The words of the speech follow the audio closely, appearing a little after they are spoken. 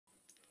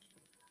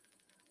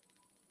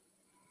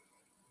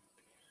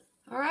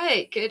All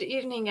right, good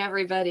evening,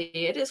 everybody.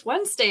 It is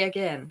Wednesday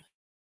again.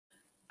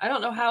 I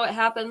don't know how it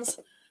happens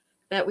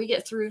that we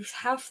get through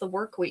half the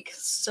work week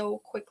so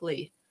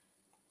quickly.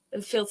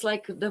 It feels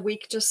like the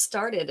week just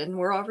started and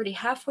we're already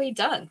halfway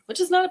done, which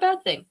is not a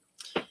bad thing.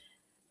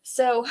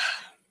 So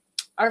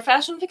our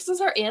fashion fixes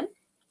are in.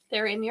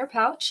 They're in your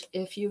pouch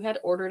if you had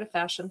ordered a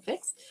fashion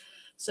fix.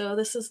 So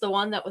this is the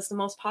one that was the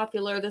most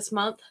popular this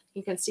month.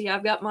 You can see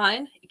I've got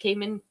mine. It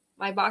came in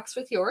my box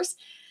with yours.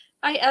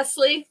 Hi,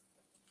 Esley.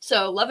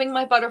 So loving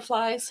my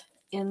butterflies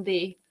in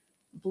the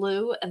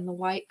blue and the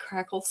white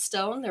crackle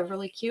stone. They're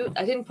really cute.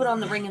 I didn't put on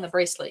the ring and the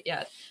bracelet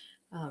yet.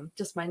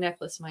 Just my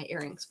necklace, my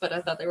earrings, but I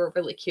thought they were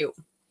really cute.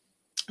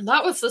 And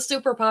that was the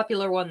super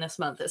popular one this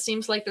month. It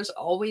seems like there's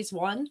always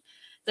one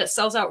that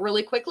sells out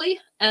really quickly,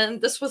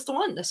 and this was the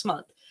one this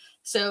month.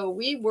 So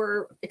we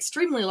were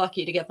extremely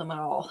lucky to get them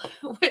all,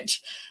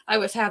 which I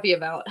was happy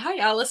about. Hi,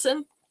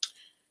 Allison.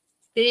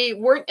 They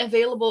weren't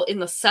available in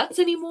the sets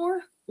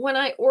anymore when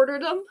I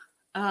ordered them,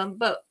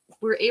 but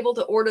we're able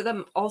to order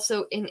them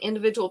also in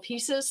individual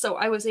pieces. So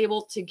I was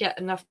able to get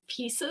enough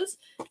pieces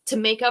to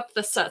make up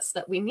the sets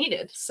that we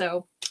needed.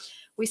 So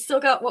we still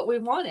got what we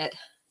wanted.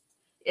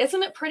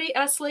 Isn't it pretty,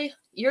 Esley?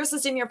 Yours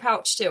is in your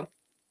pouch too.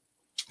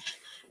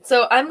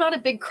 So I'm not a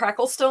big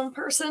crackle stone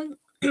person,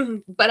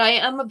 but I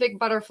am a big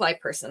butterfly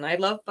person. I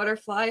love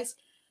butterflies.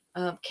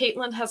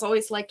 Caitlin has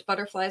always liked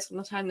butterflies from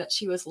the time that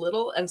she was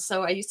little. And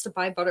so I used to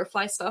buy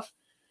butterfly stuff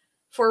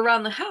for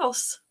around the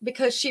house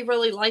because she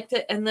really liked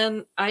it. And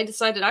then I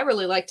decided I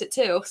really liked it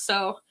too.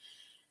 So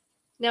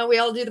now we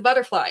all do the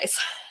butterflies.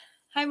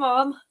 Hi,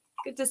 Mom.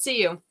 Good to see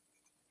you.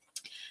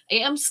 I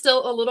am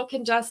still a little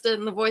congested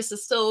and the voice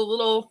is still a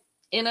little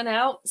in and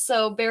out.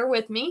 So bear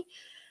with me.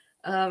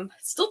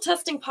 Still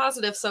testing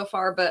positive so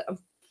far, but I'm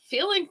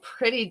feeling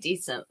pretty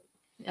decent.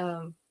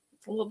 A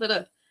little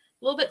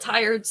bit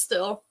tired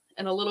still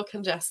and a little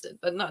congested,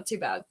 but not too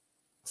bad.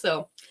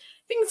 So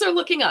things are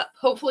looking up.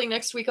 Hopefully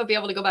next week I'll be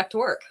able to go back to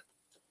work.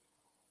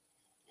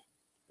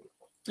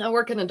 I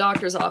work in a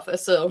doctor's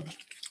office, so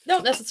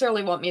don't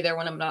necessarily want me there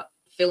when I'm not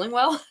feeling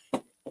well.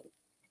 I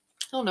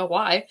don't know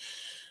why.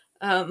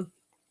 So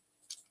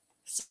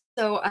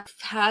I've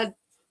had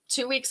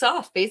 2 weeks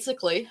off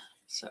basically.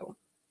 So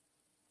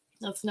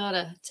that's not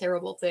a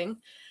terrible thing.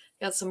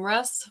 Got some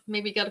rest,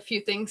 maybe got a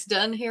few things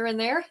done here and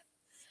there.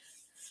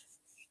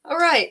 All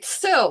right,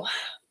 so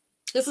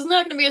this is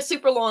not going to be a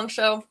super long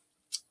show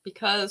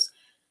because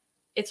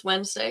it's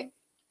Wednesday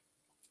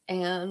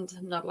and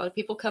not a lot of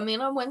people come in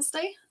on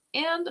Wednesday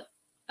and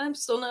I'm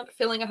still not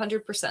feeling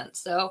 100%.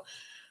 So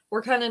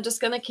we're kind of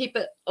just going to keep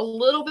it a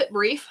little bit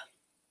brief.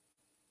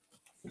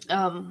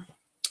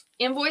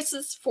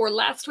 Invoices for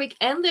last week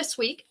and this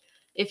week,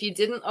 if you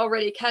didn't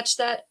already catch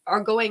that,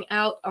 are going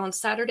out on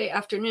Saturday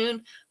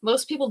afternoon.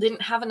 Most people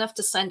didn't have enough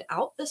to send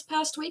out this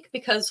past week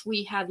because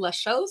we had less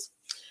shows.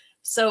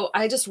 So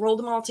I just rolled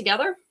them all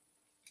together.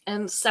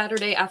 And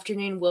Saturday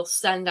afternoon, we'll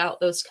send out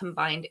those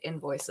combined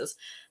invoices.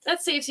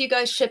 That saves you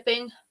guys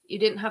shipping. You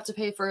didn't have to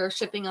pay for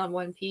shipping on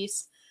one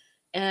piece.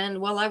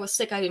 And while I was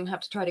sick, I didn't have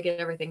to try to get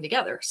everything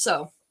together.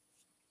 So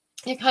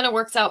it kind of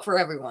works out for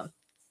everyone.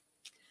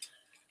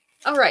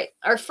 All right,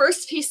 our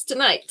first piece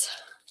tonight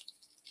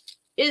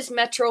is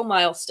Metro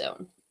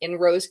Milestone in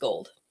rose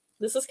gold.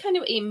 This is kind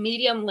of a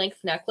medium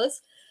length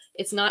necklace.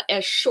 It's not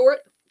as short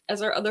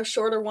as our other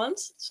shorter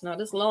ones. It's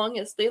not as long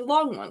as the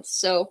long ones.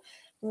 So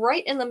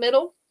right in the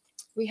middle,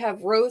 we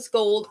have rose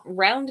gold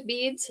round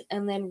beads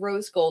and then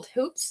rose gold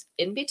hoops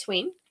in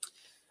between.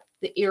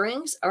 The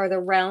earrings are the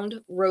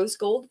round rose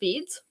gold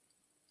beads,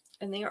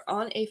 and they are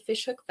on a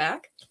fishhook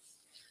back.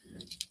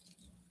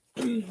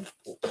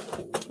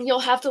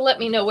 You'll have to let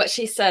me know what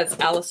she says,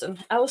 Allison.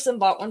 Allison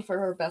bought one for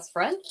her best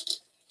friend,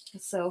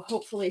 so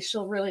hopefully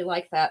she'll really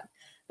like that.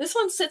 This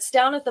one sits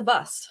down at the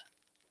bust.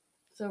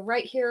 So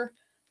right here,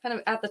 kind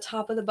of at the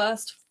top of the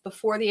bust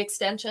before the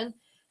extension.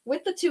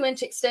 With the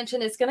 2-inch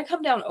extension, it's going to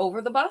come down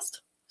over the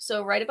bust.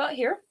 So right about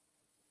here.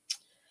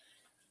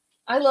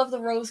 I love the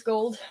rose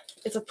gold.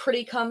 It's a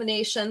pretty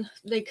combination.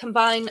 They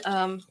combine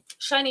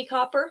shiny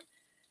copper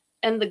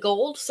and the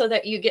gold so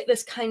that you get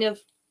this kind of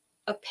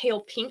a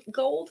pale pink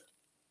gold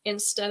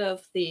instead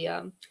of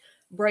the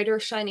brighter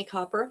shiny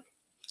copper.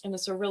 And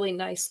it's a really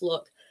nice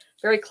look.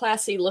 Very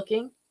classy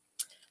looking.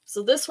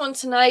 So this one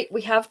tonight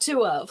we have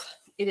 2 of.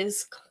 It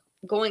is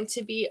going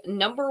to be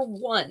number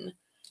 1,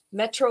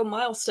 Metro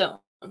Milestone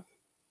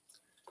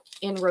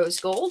in rose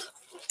gold.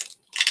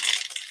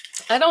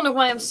 I don't know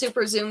why I'm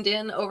super zoomed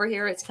in over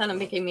here. It's kind of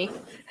making me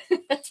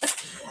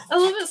a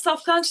little bit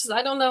self-conscious.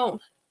 I don't know.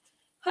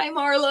 Hi,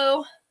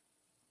 Marlo.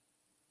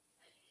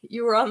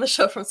 You were on the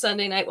show from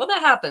Sunday night. Well,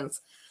 that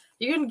happens.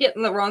 You can get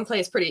in the wrong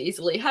place pretty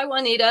easily. Hi,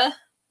 Juanita.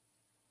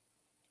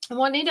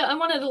 Juanita, I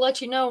wanted to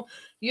let you know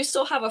you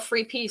still have a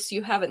free piece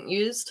you haven't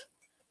used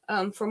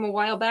from a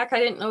while back. I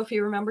didn't know if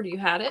you remembered you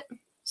had it.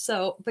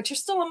 So, but you're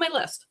still on my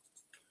list.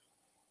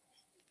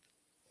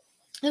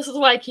 This is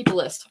why I keep a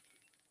list.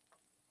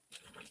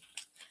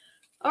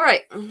 All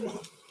right.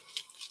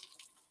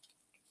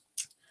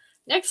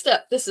 Next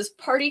up, this is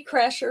Party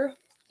Crasher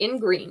in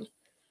green.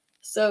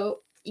 So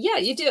Yeah,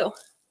 you do.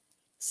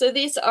 So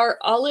these are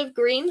olive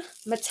green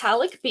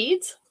metallic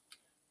beads.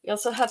 We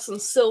also have some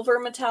silver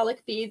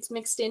metallic beads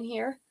mixed in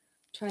here.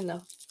 I'm trying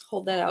to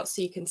hold that out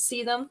so you can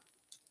see them.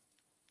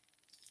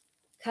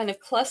 Kind of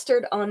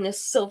clustered on this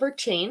silver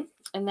chain.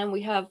 And then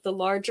we have the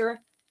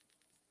larger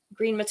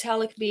green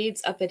metallic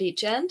beads up at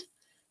each end.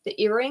 The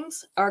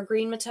earrings are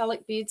green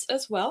metallic beads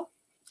as well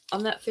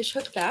on that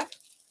fishhook back.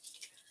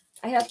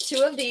 I have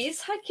two of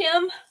these. Hi,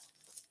 Kim.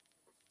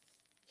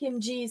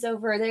 Kim G's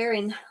over there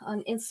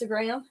on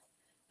Instagram.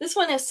 This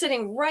one is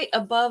sitting right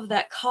above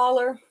that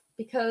collar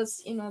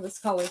because, you know, this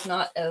collar's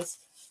not as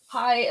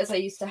high as I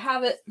used to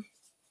have it.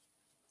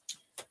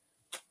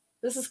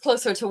 This is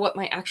closer to what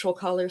my actual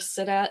collars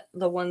sit at,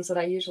 the ones that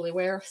I usually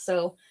wear.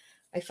 So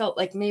I felt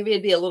like maybe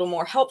it'd be a little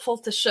more helpful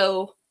to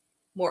show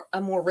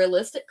a more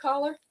realistic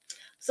collar.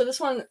 So this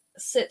one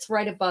sits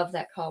right above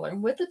that collar.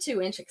 And with the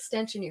 2-inch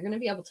extension, you're going to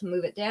be able to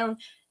move it down.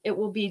 It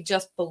will be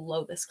just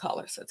below this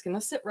collar. So it's going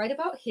to sit right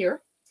about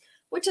here,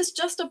 which is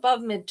just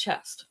above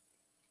mid-chest.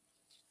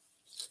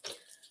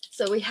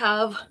 So we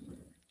have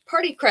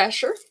Party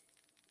Crasher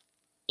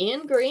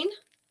in green.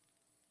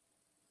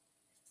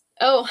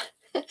 Oh,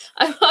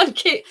 I'm on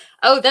Kate.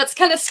 Oh, that's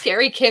kind of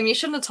scary, Kim. You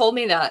shouldn't have told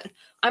me that.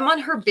 I'm on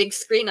her big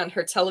screen on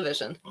her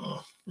television.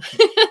 Oh.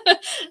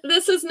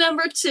 This is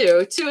number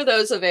 2. 2 of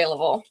those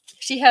available.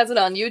 She has it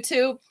on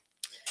YouTube,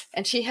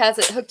 and she has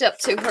it hooked up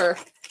to her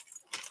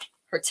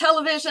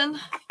television.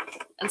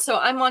 And so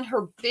I'm on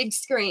her big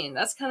screen.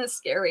 That's kind of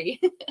scary.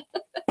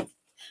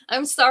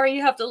 I'm sorry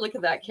you have to look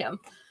at that, Kim.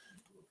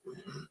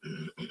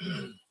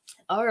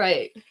 All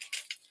right.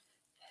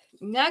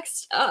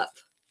 Next up.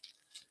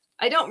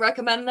 I don't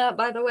recommend that,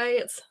 by the way.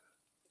 It's,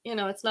 you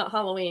know, it's not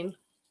Halloween.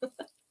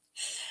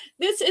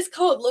 This is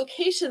called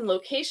Location,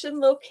 Location,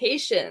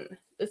 Location.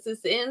 This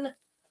is in,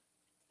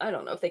 I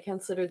don't know if they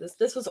consider this.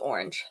 This was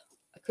orange.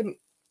 I couldn't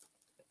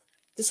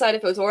decide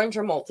if it was orange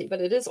or multi,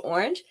 but it is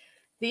orange.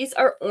 These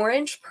are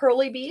orange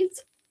pearly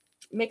beads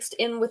mixed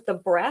in with the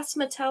brass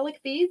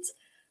metallic beads.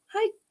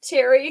 Hi,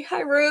 Terry.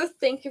 Hi, Ruth.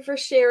 Thank you for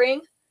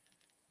sharing.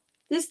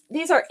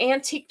 These are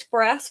antiqued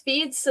brass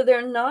beads, so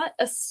they're not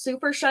a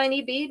super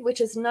shiny bead,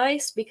 which is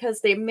nice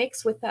because they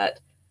mix with that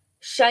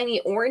shiny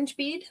orange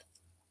bead.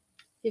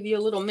 Give you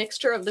a little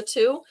mixture of the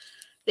two.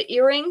 The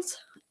earrings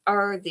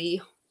are the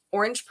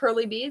orange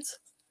pearly beads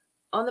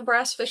on the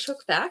brass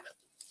fishhook back.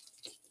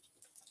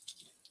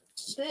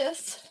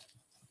 This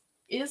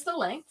is the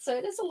length, so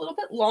it is a little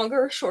bit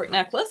longer short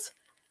necklace.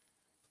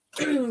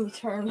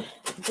 Turn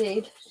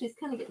Jade. She's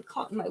kind of getting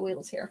caught in my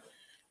wheels here.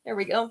 There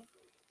we go.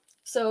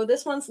 So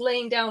this one's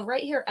laying down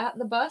right here at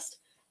the bust,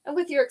 and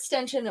with your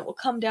extension, it will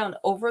come down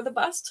over the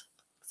bust.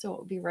 So it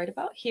will be right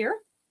about here.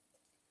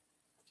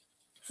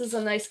 This is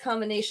a nice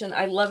combination.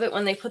 I love it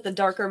when they put the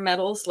darker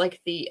metals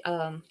like the,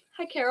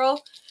 hi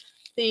Carol,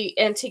 the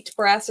antiqued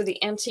brass or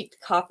the antiqued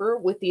copper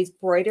with these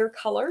brighter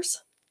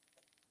colors.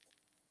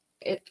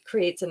 It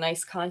creates a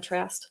nice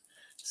contrast.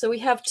 So we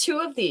have 2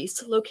 of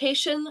these.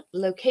 Location,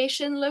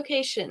 Location,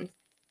 Location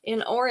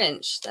in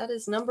orange. That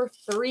is number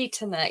 3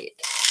 tonight.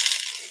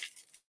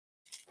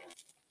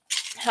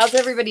 How's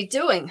everybody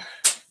doing?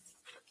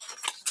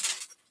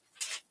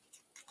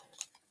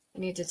 I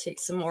need to take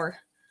some more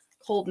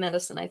cold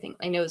medicine. I think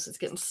my nose is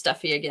getting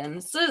stuffy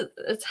again.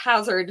 It's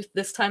hazard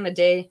this time of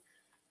day.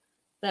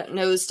 That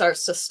nose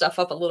starts to stuff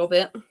up a little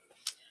bit.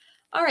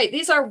 All right,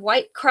 these are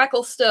white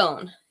crackle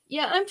stone.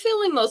 Yeah, I'm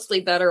feeling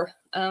mostly better.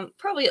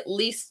 Probably at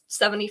least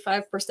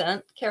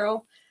 75%,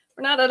 Carol.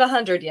 We're not at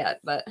 100 yet,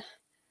 but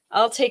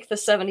I'll take the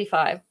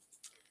 75.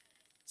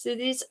 So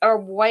these are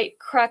white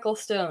crackle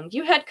stone.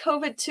 You had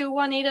COVID too,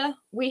 Juanita?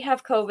 We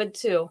have COVID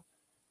too.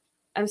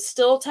 I'm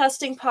still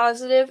testing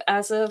positive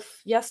as of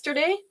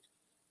yesterday.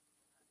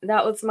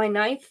 That was my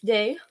 9th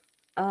day,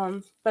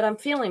 but I'm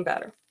feeling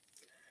better.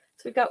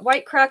 So we've got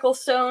white crackle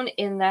stone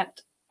in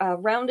that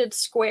rounded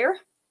square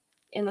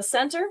in the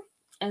center,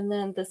 and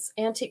then this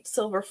antique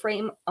silver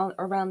frame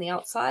around the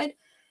outside.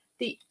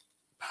 The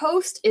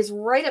post is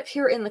right up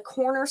here in the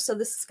corner, so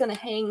this is going to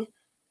hang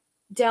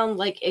down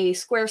like a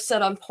square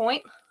set on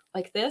point,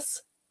 like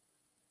this.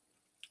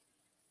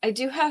 I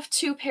do have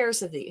 2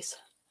 pairs of these.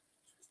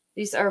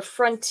 These are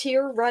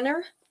Frontier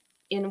Runner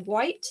in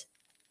white,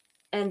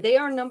 and they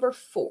are number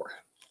 4.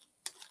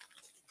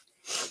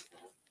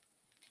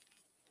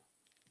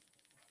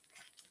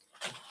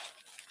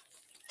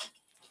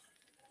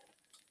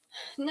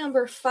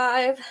 Number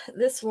 5,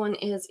 this one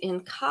is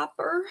in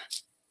copper,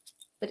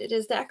 but it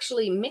is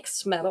actually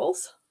mixed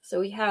metals. So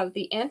we have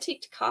the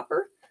antiqued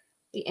copper,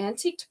 the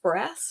antiqued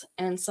brass,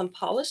 and some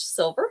polished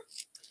silver.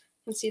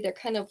 You can see they're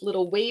kind of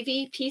little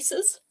wavy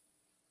pieces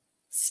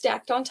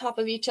stacked on top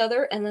of each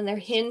other, and then they're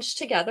hinged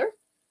together.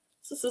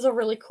 So this is a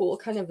really cool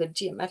kind of a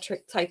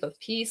geometric type of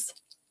piece.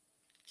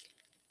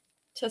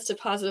 Tested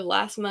positive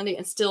last Monday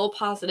and still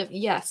positive.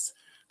 Yes.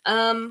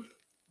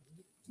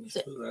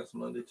 Last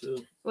Monday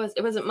too. Was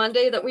it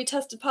Monday that we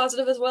tested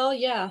positive as well?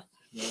 Yeah.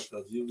 No,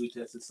 because we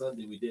tested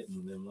Sunday, we didn't.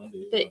 And then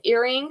Monday. The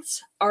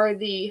earrings are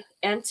the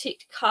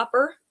antique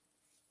copper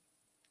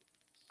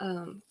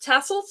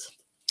tassels.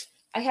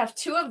 I have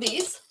 2 of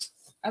these.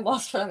 I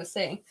lost what I was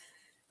saying.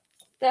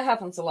 That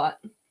happens a lot.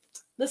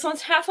 This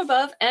one's half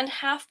above and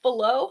half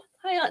below.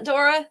 Hi, Aunt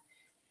Dora.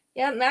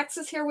 Yeah, Max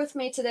is here with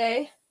me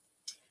today.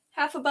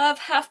 Half above,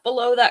 half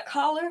below that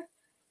collar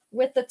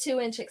with the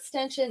 2-inch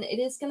extension. It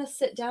is going to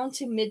sit down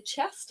to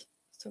mid-chest.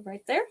 So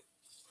right there.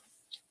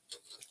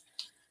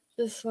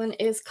 This one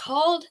is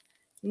called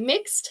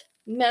Mixed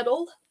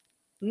Metal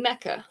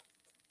Mecha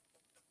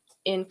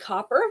in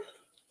copper.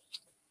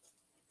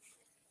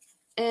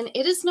 And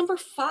it is number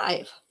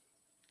 5.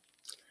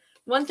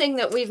 One thing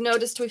that we've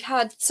noticed, we've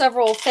had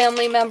several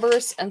family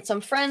members and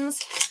some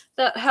friends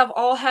that have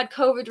all had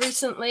COVID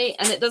recently,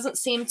 and it doesn't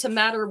seem to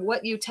matter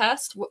what you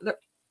test.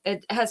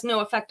 It has no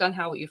effect on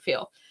how you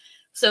feel.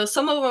 So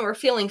some of them are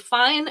feeling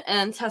fine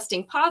and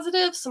testing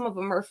positive. Some of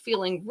them are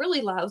feeling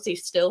really lousy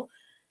still,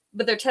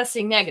 but they're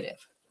testing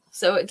negative.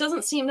 So it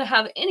doesn't seem to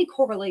have any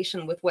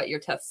correlation with what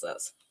your test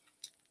says.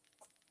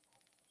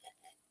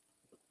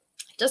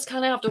 Just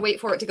kind of have to wait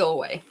for it to go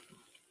away.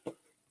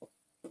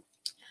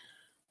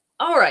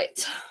 All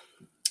right,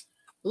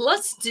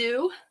 let's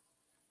do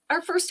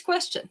our first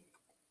question.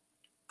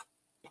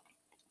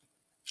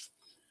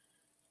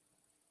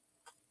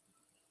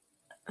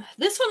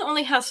 This one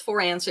only has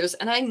 4 answers,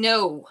 and I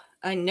know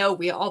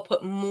we all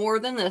put more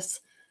than this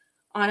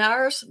on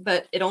ours,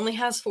 but it only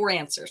has 4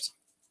 answers.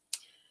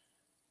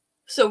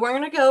 So we're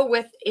going to go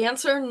with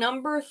answer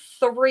number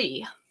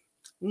 3.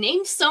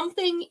 Name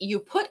something you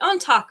put on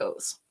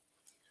tacos.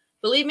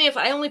 Believe me, if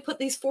I only put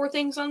these 4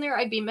 things on there,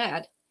 I'd be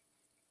mad.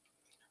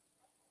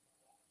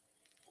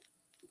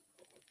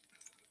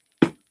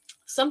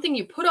 Something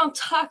you put on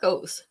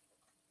tacos.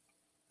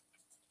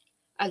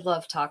 I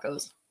love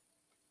tacos.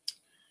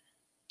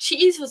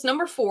 Cheese was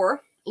number 4.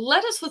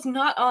 Lettuce was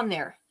not on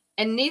there.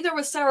 And neither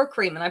was sour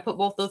cream. And I put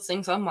both those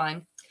things on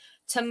mine.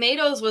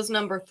 Tomatoes was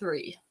number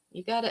 3.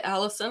 You got it,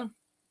 Allison.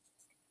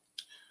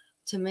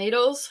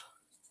 Tomatoes.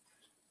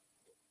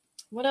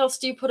 What else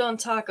do you put on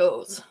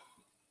tacos?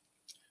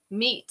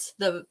 Meat.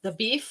 The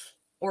beef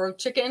or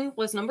chicken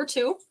was number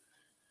 2.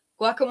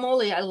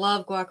 Guacamole. I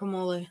love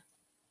guacamole.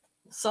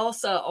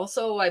 Salsa,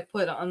 also I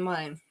put on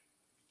mine.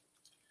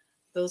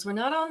 Those were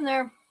not on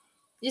there.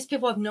 These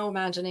people have no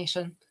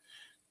imagination.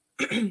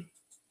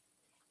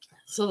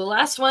 So the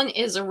last one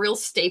is a real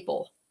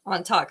staple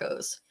on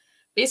tacos.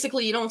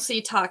 Basically, you don't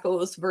see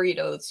tacos,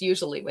 burritos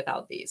usually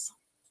without these.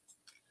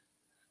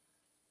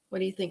 What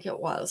do you think it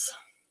was?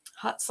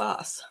 Hot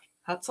sauce.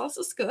 Hot sauce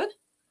is good.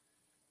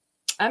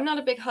 I'm not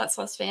a big hot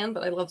sauce fan,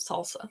 but I love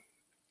salsa.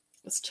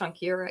 It's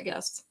chunkier, I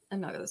guess, and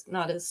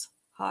not as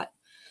hot.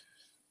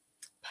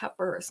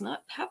 Peppers,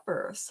 not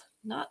peppers,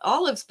 not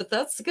olives, but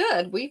that's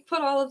good. We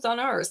put olives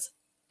on ours.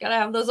 Gotta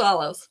have those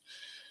olives.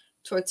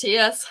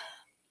 Tortillas.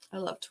 I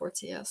love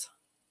tortillas.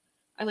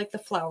 I like the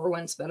flour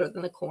ones better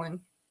than the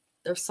corn.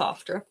 They're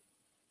softer.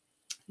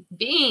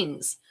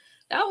 Beans.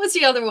 That was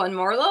the other one,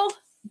 Marlo.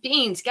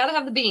 Beans. Gotta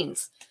have the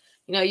beans.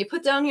 You know, you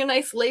put down your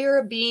nice layer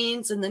of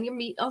beans and then your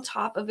meat on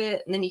top of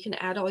it, and then you can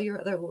add all your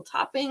other little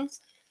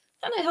toppings.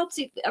 Kind of helps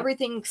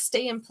everything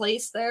stay in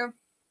place there.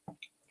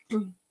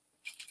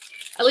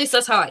 At least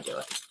that's how I do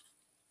it.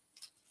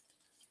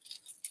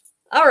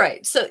 All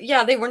right. So,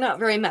 yeah, they were not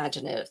very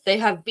imaginative. They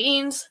have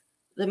beans,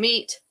 the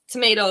meat,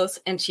 tomatoes,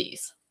 and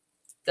cheese.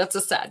 That's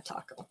a sad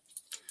taco.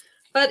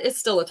 But it's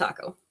still a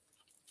taco.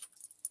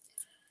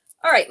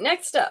 All right.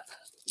 Next up,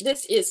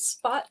 this is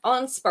Spot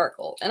on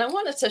Sparkle. And I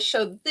wanted to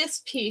show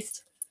this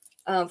piece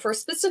for a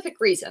specific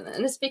reason.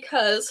 And it's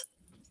because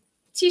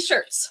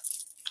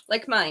t-shirts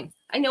like mine,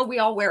 I know we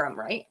all wear them,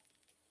 right?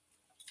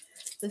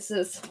 This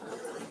is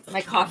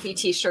my coffee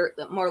t-shirt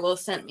that Marlo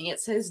sent me. It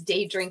says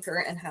Day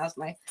Drinker and has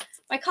my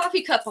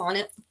coffee cup on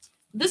it.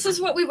 This is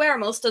what we wear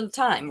most of the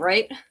time,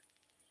 right?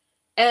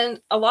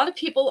 And a lot of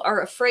people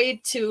are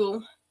afraid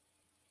to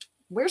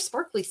wear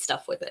sparkly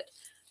stuff with it.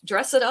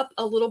 Dress it up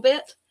a little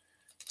bit.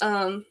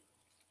 And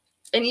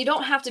you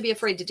don't have to be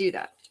afraid to do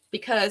that.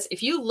 Because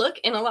if you look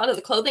in a lot of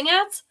the clothing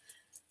ads,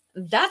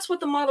 that's what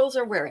the models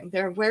are wearing.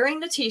 They're wearing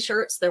the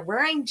t-shirts, they're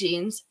wearing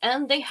jeans,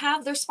 and they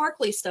have their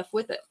sparkly stuff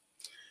with it.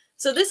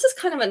 So this is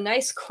kind of a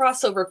nice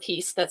crossover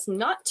piece that's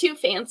not too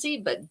fancy,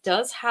 but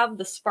does have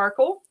the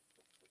sparkle.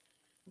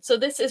 So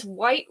this is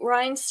white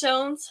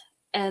rhinestones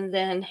and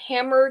then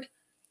hammered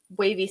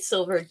wavy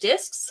silver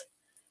discs.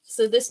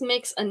 So this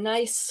makes a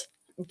nice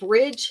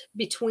bridge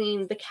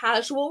between the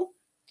casual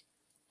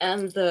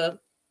and the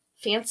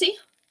fancy.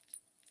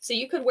 So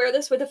you could wear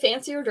this with a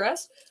fancier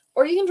dress,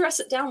 or you can dress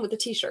it down with a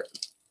t-shirt.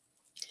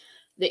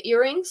 The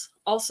earrings,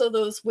 also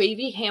those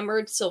wavy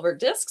hammered silver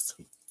discs.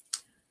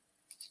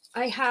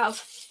 I have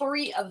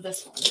 3 of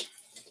this one.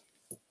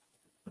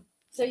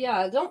 So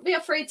yeah, don't be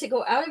afraid to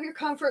go out of your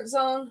comfort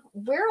zone.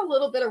 Wear a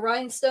little bit of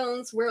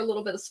rhinestones, wear a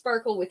little bit of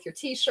sparkle with your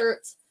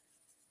t-shirts.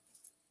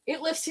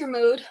 It lifts your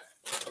mood.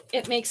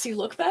 It makes you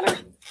look better,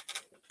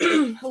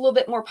 a little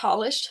bit more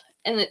polished,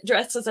 and it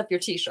dresses up your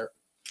t-shirt.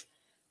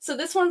 So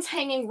this one's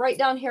hanging right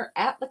down here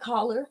at the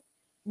collar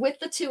with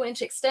the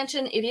 2-inch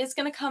extension. It is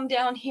going to come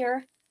down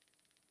here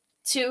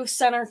to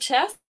center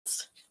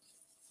chest.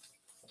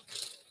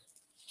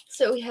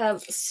 So we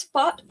have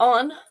Spot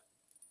On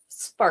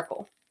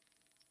Sparkle.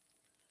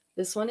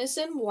 This one is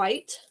in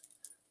white.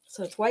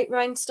 So it's white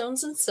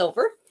rhinestones and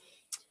silver.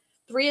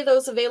 3 of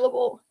those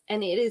available,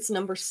 and it is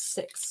number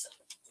 6.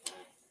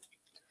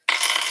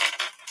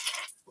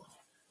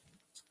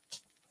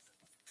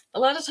 A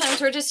lot of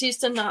times we're just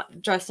used to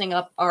not dressing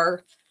up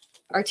our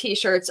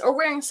t-shirts or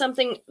wearing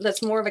something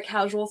that's more of a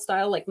casual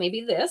style, like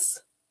maybe this.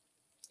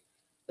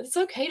 But it's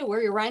okay to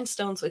wear your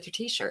rhinestones with your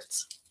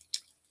t-shirts.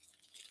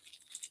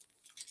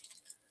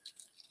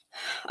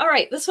 All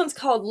right, this one's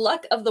called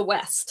Luck of the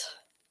West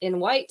in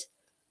white.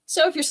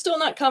 So if you're still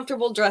not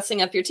comfortable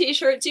dressing up your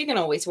t-shirts, you can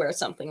always wear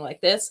something like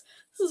this.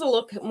 This is a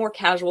little more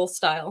casual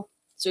style.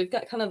 So we've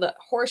got kind of the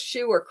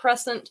horseshoe or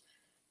crescent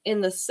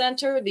in the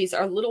center. These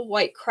are little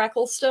white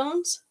crackle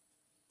stones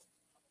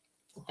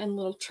and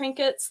little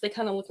trinkets. They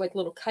kind of look like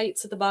little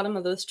kites at the bottom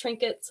of those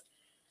trinkets.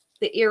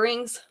 The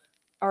earrings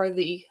are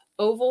the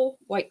oval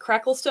white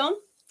crackle stone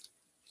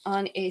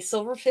on a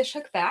silver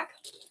fishhook back.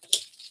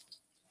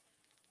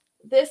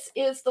 This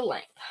is the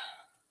length.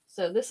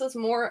 So this is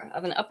more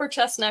of an upper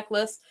chest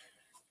necklace.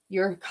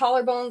 Your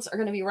collarbones are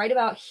going to be right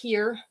about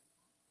here.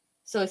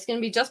 So it's going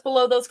to be just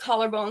below those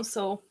collarbones.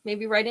 So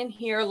maybe right in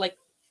here, like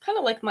kind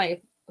of like my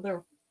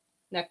other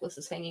necklace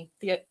is hanging,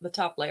 the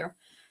top layer.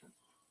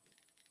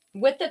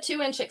 With the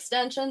 2-inch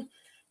extension,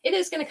 it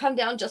is going to come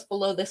down just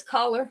below this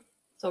collar.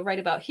 So right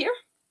about here.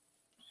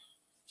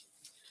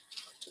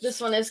 This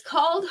one is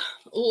called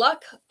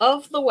Luck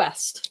of the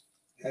West.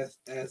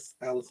 As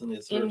Allison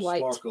is in her white.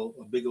 sparkle,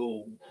 a big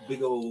old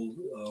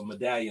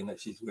medallion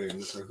that she's wearing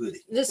with her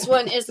hoodie. This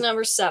one is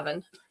number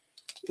 7.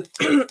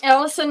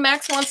 Allison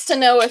Max wants to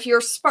know if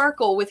your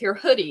sparkle with your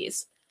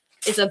hoodies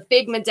is a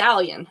big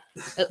medallion.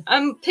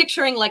 I'm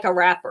picturing like a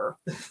wrapper,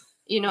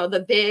 you know, the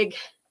big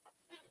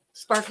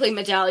sparkly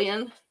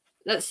medallion.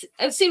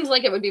 It seems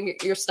like it would be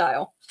your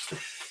style.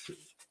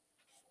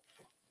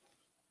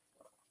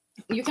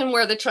 You can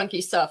wear the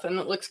chunky stuff and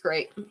it looks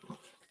great.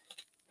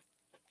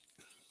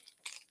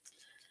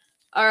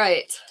 All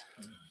right.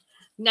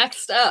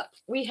 Next up,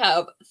 we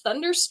have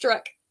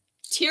Thunderstruck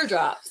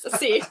Teardrops.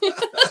 See,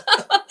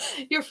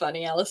 you're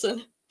funny,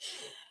 Allison.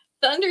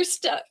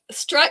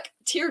 Thunderstruck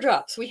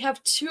Teardrops. We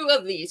have 2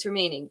 of these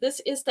remaining. This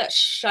is that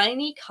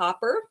shiny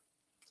copper.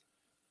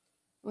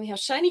 We have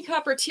shiny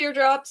copper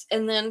teardrops,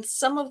 and then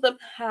some of them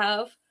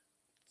have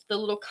the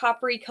little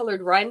coppery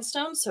colored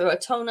rhinestones, so a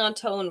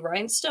tone-on-tone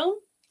rhinestone.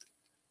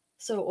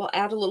 So we'll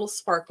add a little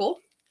sparkle.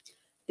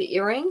 The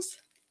earrings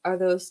are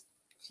those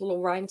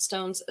little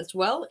rhinestones as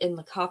well in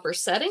the copper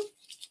setting.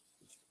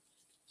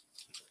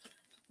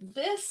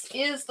 This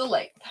is the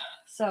length.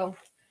 So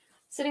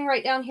sitting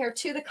right down here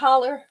to the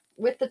collar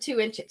with the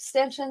 2-inch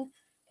extension,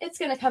 it's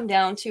going to come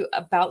down to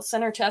about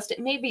center chest. It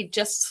may be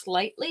just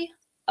slightly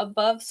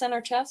above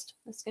center chest.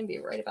 It's going to be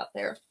right about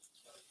there.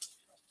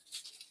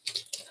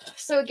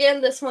 So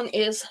again, this one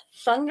is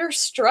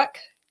Thunderstruck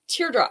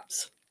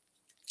Teardrops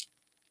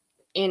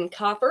in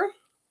copper.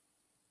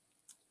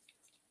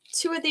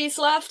 2 of these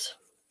left.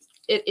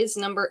 It is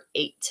number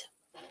 8.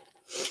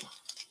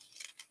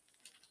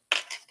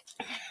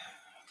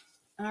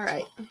 All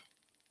right.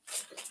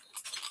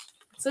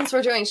 Since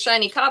we're doing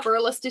shiny copper,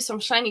 let's do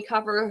some shiny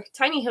copper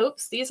tiny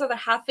hoops. These are the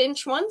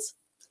 1/2-inch ones.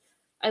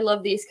 I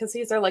love these because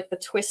these are like the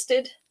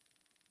twisted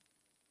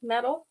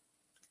metal.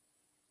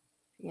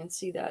 You can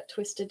see that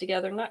twisted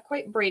together, not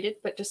quite braided,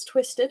 but just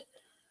twisted.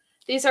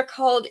 These are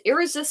called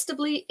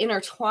Irresistibly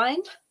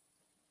Intertwined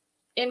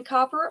in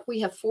copper. We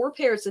have 4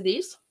 pairs of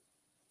these.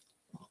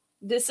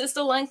 This is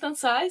the length and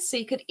size, so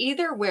you could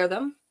either wear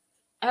them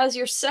as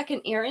your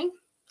second earring,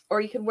 or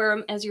you could wear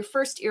them as your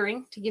first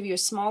earring to give you a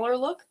smaller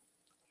look.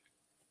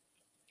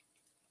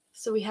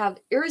 So we have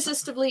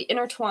Irresistibly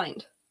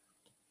Intertwined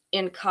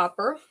in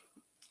copper.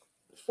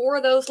 4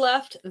 of those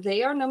left.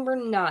 They are number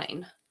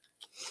 9.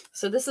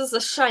 So this is the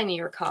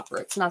shinier copper.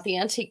 It's not the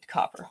antique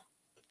copper.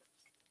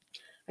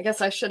 I guess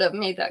I should have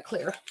made that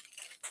clear.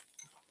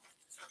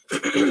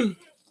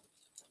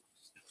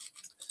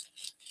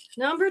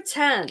 Number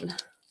 10.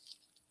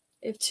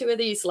 I have 2 of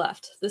these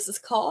left. This is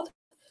called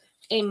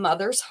A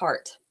Mother's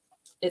Heart.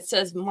 It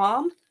says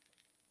Mom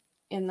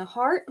in the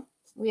heart.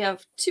 We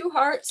have 2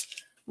 hearts.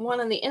 One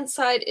on the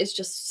inside is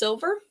just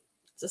silver.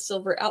 It's a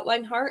silver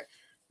outline heart.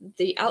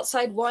 The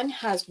outside one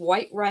has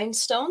white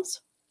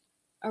rhinestones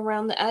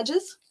around the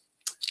edges.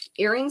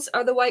 Earrings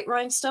are the white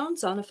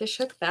rhinestones on a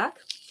fishhook back.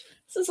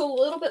 This is a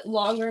little bit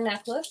longer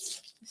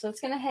necklace, so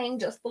it's going to hang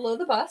just below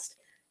the bust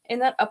in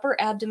that upper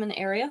abdomen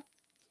area.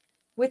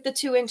 With the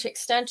 2-inch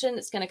extension,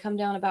 it's going to come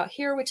down about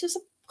here, which is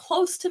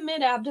close to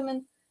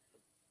mid-abdomen,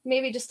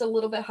 maybe just a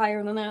little bit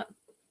higher than that,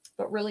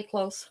 but really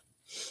close.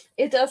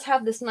 It does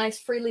have this nice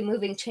freely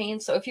moving chain,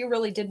 so if you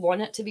really did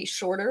want it to be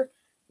shorter,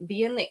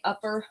 be in the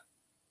upper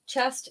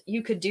chest,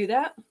 you could do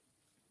that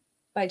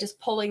by just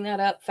pulling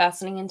that up,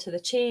 fastening into the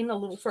chain a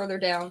little further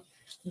down,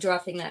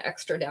 dropping that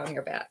extra down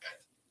your back.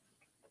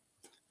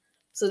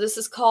 So this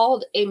is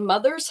called A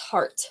Mother's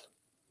Heart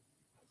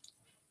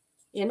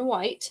in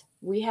white.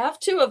 We have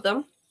 2 of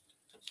them,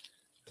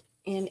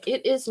 and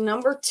it is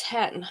number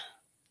 10.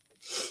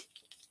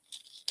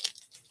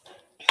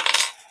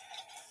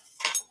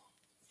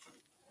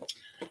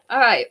 All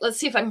right, let's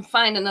see if I can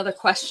find another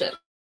question.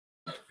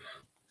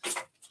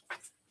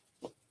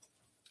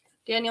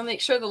 Daniel, make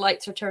sure the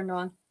lights are turned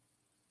on.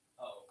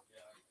 Oh,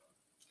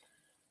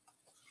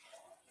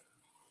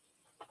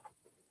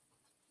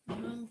 yeah.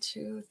 1,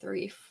 2,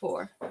 3,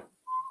 4.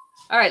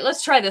 All right,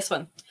 let's try this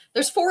one.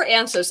 There's 4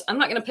 answers. I'm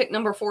not going to pick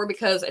number 4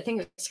 because I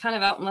think it's kind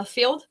of out in left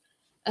field.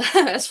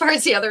 As far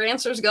as the other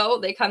answers go,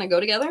 they kind of go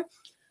together.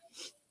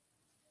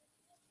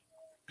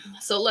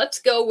 So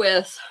let's go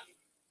with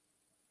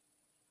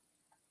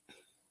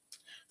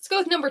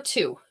number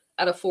 2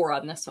 out of 4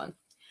 on this one.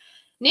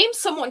 Name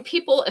someone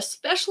people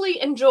especially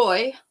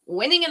enjoy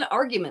winning an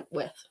argument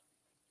with.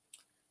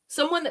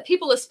 Someone that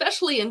people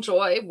especially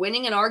enjoy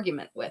winning an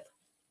argument with.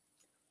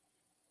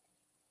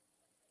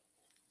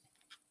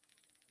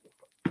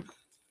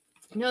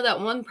 You know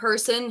that one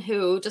person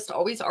who just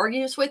always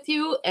argues with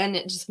you and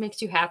it just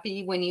makes you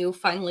happy when you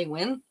finally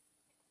win?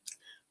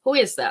 Who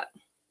is that?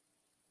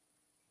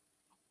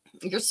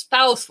 Your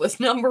spouse was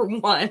number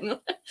 1.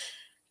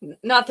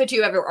 Not that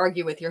you ever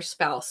argue with your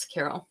spouse,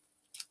 Carol.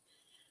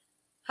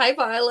 Hi,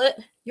 Violet.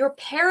 Your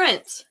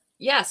parents.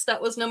 Yes,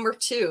 that was number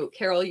 2.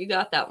 Carol, you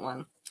got that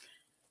one.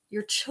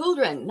 Your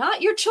children.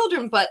 Not your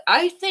children, but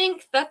I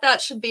think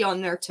that should be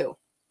on there too.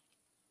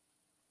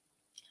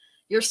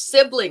 Your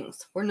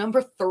siblings were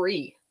number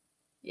 3.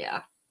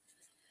 Yeah.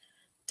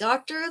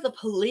 Doctor, the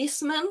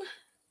policeman.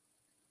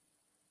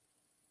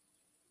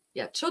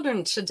 Yeah,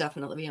 children should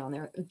definitely be on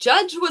there.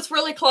 Judge was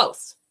really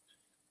close.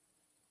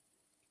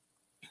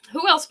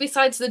 Who else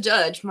besides the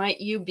judge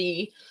might you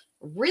be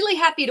really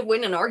happy to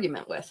win an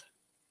argument with?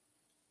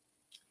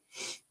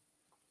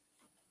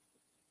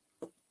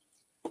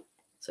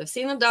 So I've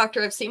seen the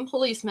doctor, I've seen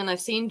policeman, I've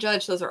seen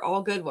judge. Those are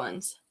all good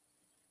ones.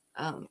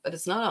 But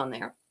it's not on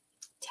there.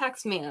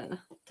 Taxman.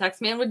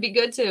 Taxman would be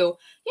good too.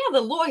 Yeah,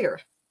 the lawyer.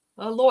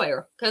 A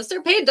lawyer, because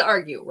they're paid to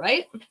argue,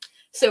 right?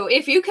 So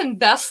if you can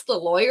best the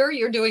lawyer,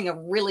 you're doing a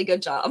really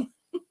good job.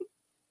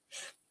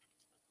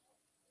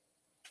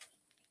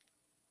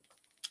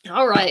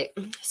 All right.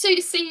 So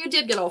you see, you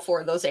did get all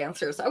 4 of those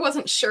answers. I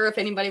wasn't sure if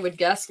anybody would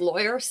guess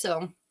lawyer,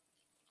 so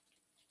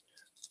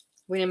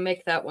we didn't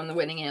make that one the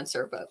winning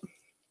answer, but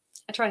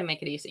I try to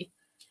make it easy.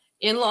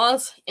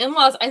 In-laws.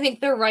 In-laws, I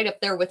think they're right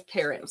up there with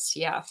parents.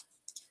 Yeah.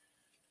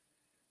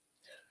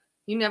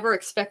 You never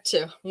expect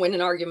to win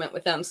an argument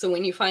with them. So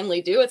when you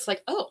finally do, it's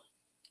like, oh.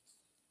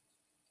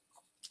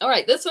 All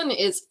right. This one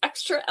is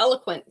extra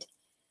eloquent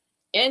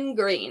in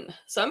green.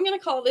 So I'm going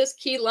to call this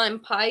key lime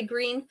pie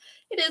green.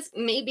 It is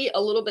maybe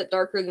a little bit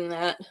darker than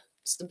that.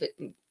 Just a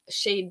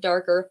shade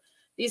darker.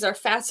 These are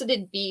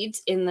faceted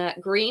beads in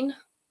that green.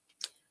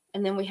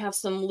 And then we have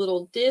some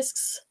little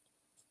discs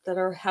that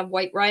have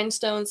white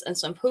rhinestones and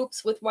some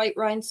hoops with white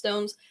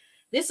rhinestones.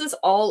 This is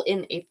all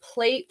in a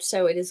plate,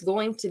 so it is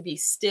going to be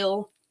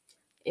still.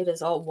 It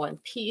is all one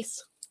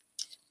piece.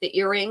 The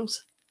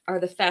earrings are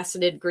the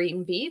faceted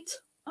green beads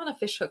on a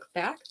fishhook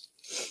back.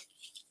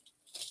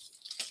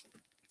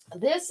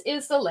 This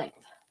is the length.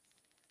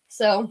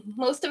 So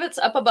most of it's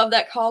up above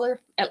that collar.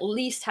 At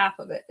least half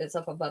of it is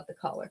up above the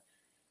collar.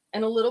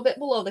 And a little bit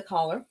below the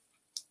collar.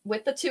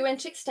 With the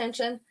 2-inch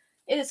extension,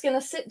 it is going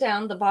to sit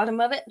down the bottom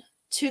of it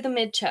to the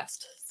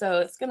mid-chest. So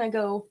it's going to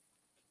go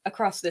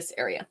across this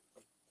area.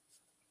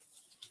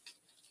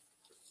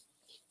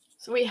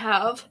 So we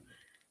have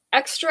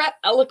extra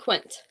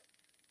eloquent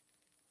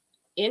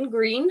in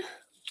green.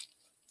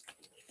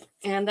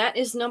 And that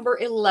is number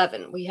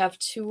 11. We have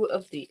 2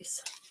 of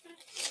these.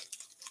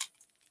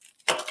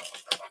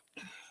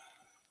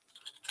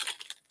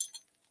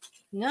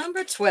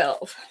 Number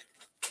 12.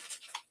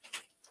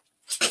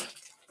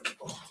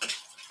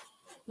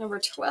 Number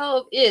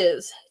 12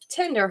 is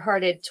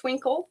Tender-Hearted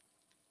Twinkle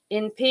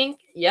in pink.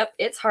 Yep,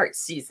 it's heart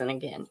season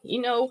again.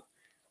 You know,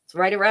 it's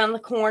right around the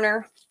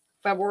corner.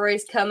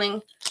 February's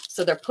coming.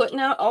 So they're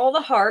putting out all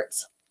the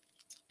hearts.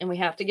 And we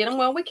have to get them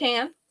while we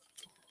can,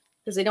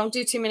 because they don't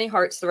do too many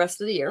hearts the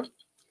rest of the year.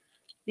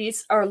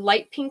 These are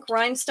light pink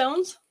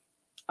rhinestones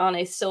on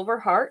a silver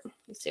heart.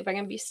 Let's see if I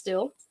can be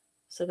still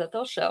so that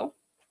they'll show.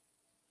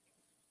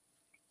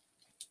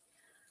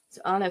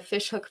 So on a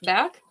fishhook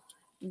back.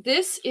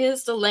 This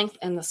is the length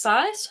and the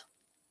size.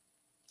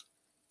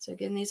 So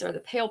again, these are the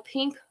pale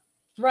pink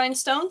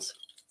rhinestones.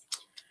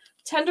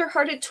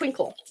 Tender-Hearted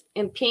Twinkle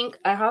in pink.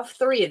 I have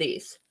 3 of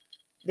these.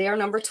 They are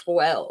number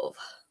 12.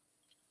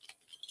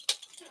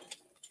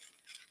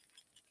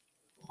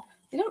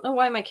 I don't know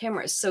why my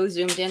camera is so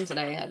zoomed in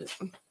today.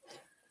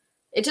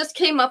 It just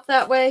came up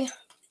that way.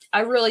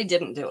 I really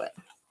didn't do it.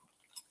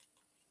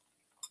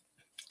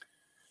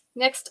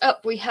 Next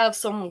up, we have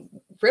some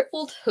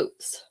rippled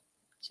hoops.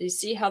 So you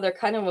see how they're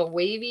kind of a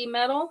wavy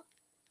metal?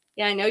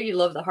 Yeah, I know you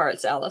love the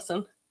hearts,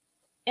 Allison.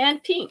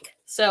 And pink.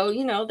 So,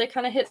 you know, they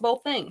kind of hit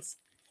both things.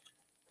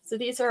 So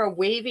these are a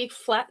wavy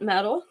flat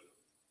metal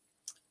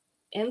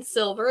in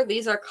silver.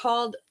 These are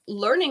called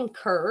Learning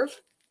Curve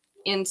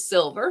in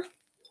silver.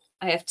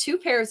 I have 2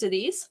 pairs of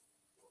these.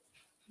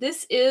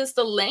 This is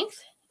the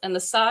length and the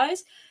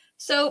size.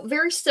 So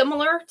very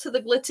similar to the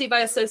Glitzy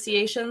by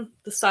association,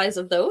 the size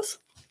of those.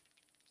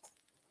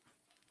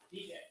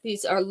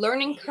 These are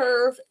Learning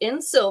Curve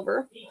in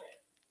silver.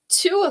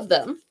 2 of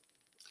them,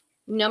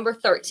 number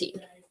 13.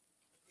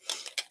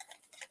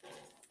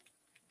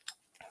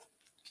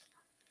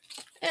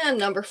 And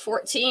number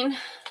 14,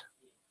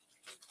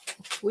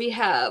 we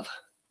have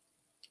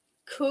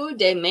Coup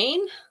de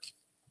Main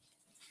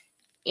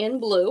in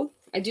blue.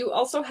 I do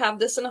also have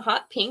this in a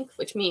hot pink,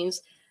 which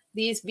means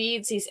these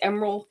beads, these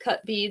emerald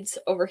cut beads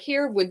over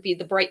here would be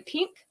the bright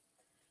pink.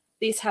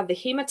 These have the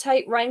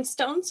hematite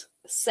rhinestones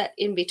set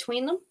in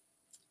between them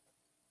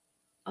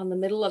on the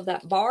middle of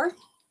that bar.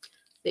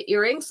 The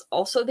earrings,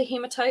 also the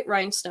hematite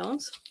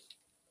rhinestones.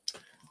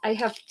 I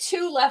have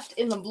 2 left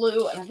in the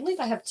blue, and I believe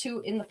I have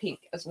 2 in the pink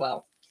as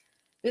well.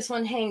 This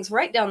one hangs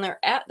right down there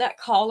at that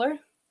collar.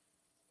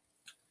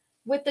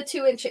 With the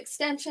 2-inch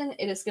extension,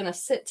 it is going to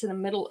sit to the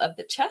middle of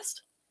the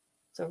chest.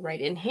 So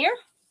right in here.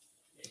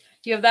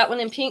 You have that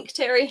one in pink,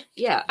 Terry?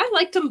 Yeah, I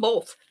liked them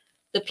both,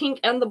 the pink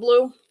and the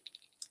blue.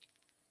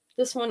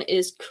 This one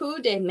is Coup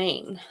de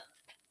Main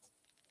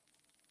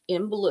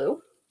in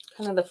blue,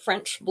 kind of the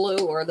French blue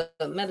or the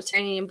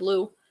Mediterranean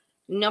blue,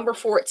 number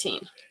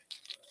 14.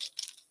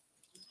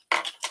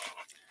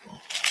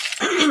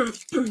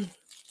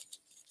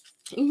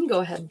 You can go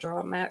ahead and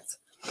draw, Max.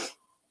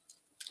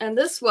 And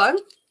this one,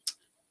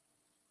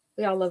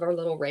 we all love our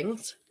little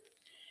rings,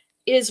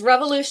 is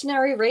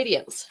Revolutionary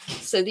Radiance.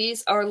 So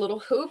these are little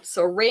hoops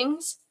or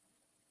rings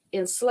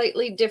in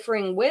slightly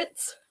differing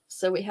widths.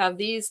 So we have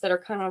these that are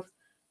kind of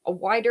a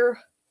wider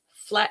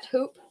flat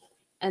hoop,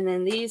 and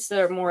then these that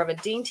are more of a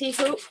dainty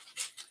hoop.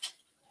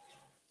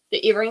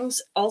 The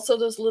earrings, also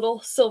those little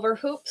silver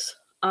hoops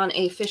on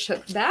a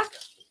fishhook back.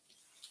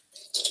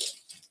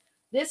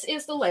 This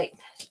is the length.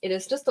 It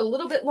is just a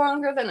little bit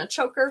longer than a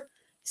choker,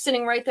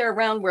 sitting right there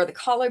around where the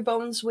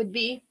collarbones would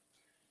be.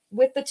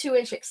 With the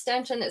 2-inch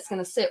extension, it's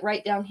going to sit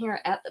right down here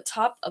at the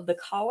top of the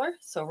collar,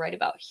 so right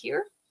about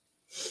here.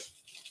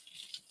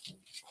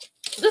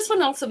 This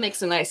one also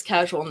makes a nice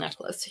casual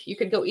necklace. You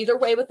could go either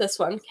way with this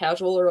one,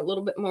 casual or a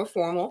little bit more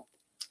formal.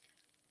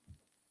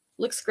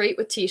 Looks great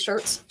with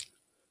t-shirts.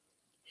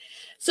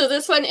 So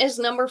this one is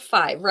number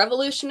 5,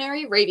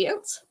 Revolutionary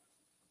Radiance.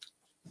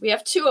 We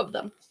have 2 of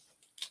them.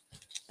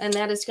 And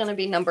that is going to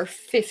be number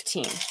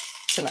 15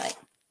 tonight.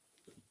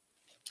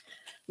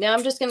 Now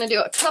I'm just going to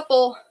do a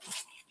couple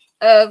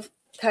of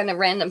kind of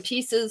random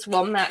pieces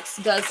while Max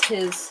does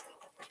his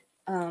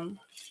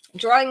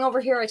drawing over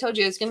here. I told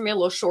you it's going to be a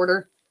little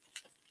shorter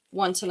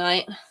one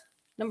tonight.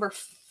 Number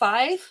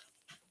 5.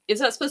 Is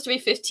that supposed to be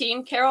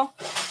 15, Carol?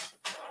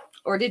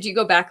 Or did you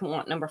go back and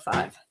want number 5?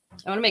 I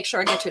want to make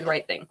sure I get you the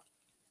right thing.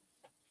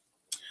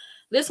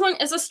 This one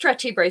is a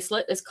stretchy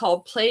bracelet. It's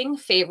called Playing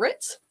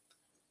Favorites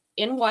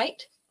in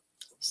white.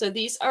 So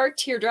these are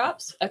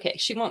teardrops. Okay,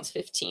 she wants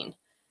 15.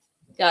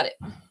 Got it.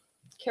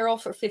 Carol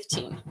for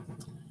 15.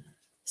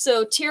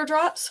 So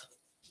teardrops,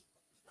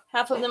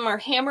 half of them are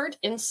hammered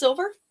in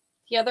silver.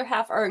 The other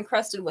half are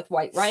encrusted with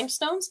white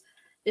rhinestones.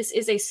 This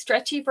is a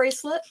stretchy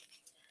bracelet.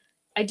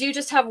 I do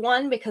just have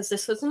one because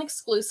this was an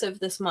exclusive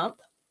this month.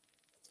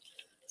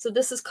 So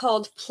this is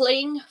called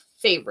Playing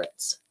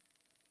Favorites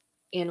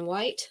in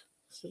white.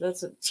 So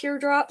that's a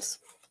teardrops.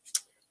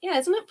 Yeah,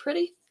 isn't it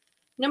pretty?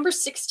 Number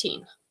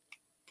 16.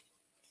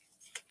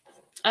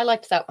 I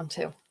liked that one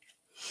too.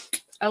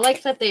 I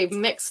like that they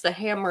mix the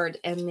hammered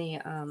and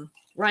the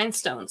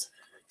rhinestones.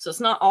 So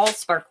it's not all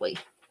sparkly.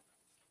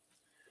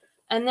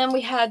 And then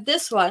we had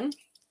this one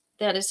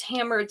that is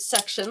hammered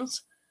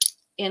sections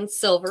in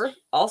silver.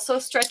 Also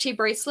stretchy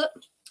bracelet.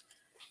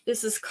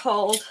 This is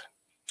called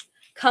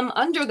Come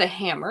Under the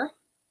Hammer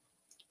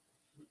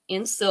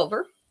in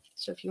silver.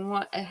 So if you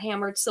want a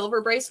hammered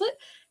silver bracelet,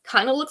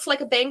 kind of looks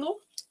like a bangle,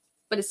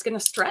 but it's going to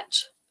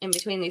stretch in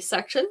between these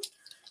sections.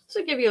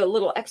 So give you a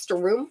little extra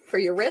room for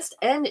your wrist,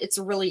 and it's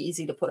really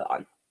easy to put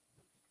on.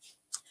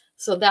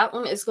 So that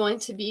one is going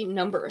to be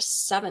number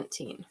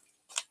 17.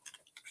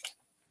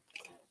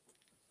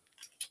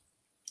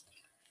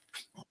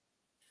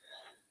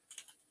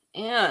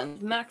 And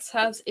Max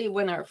has a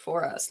winner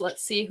for us.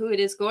 Let's see who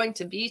it is going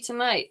to be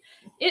tonight.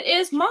 It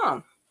is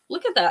Mom.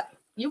 Look at that.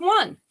 You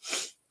won.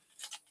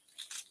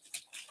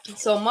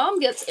 So Mom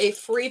gets a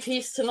free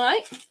piece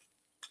tonight.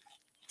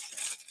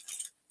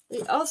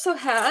 We also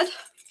I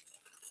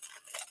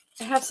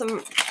have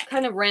some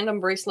kind of random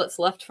bracelets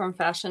left from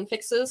Fashion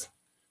Fixes.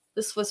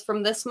 This was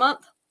from this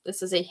month.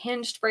 This is a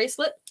hinged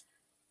bracelet.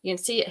 You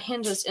can see it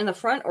hinges in the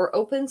front or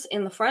opens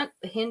in the front.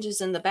 The hinge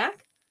is in the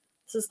back.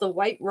 This is the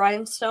white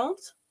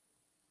rhinestones.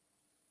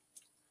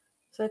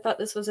 So I thought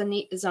this was a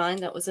neat design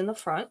that was in the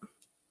front.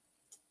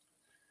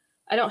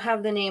 I don't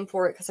have the name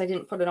for it because I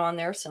didn't put it on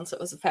there since it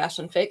was a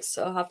Fashion Fix,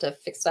 so I'll have to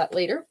fix that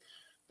later.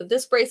 But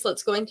this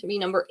bracelet's going to be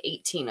number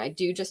 18. I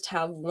do just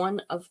have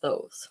one of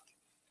those.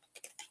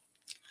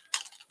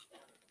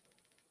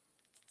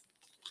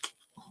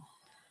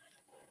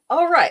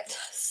 All right,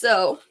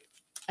 so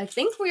I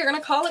think we are going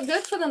to call it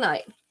good for the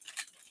night.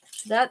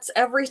 That's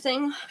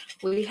everything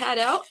we had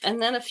out,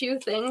 and then a few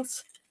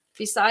things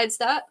besides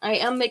that. I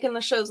am making the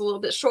shows a little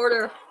bit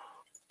shorter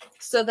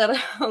so that I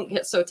don't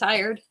get so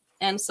tired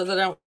and so that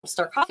I don't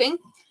start coughing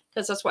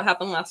because that's what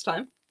happened last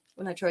time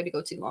when I tried to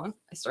go too long.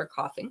 I started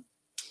coughing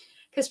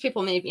because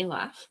people made me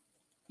laugh.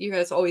 You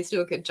guys always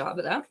do a good job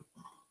of that.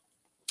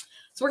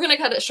 So we're going to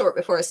cut it short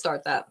before I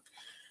start that.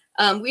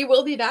 We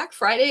will be back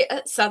Friday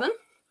at 7.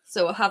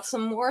 So we'll have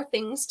some more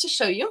things to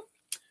show you.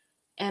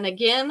 And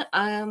again,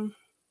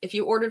 if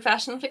you ordered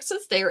fashion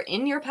fixes, they are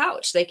in your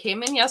pouch. They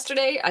came in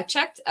yesterday. I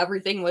checked.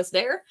 Everything was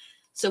there.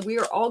 So we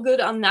are all good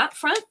on that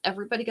front.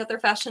 Everybody got their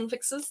fashion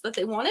fixes that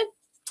they wanted.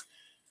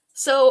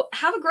 So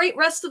have a great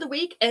rest of the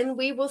week, and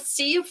we will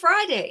see you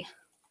Friday.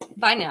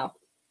 Bye now.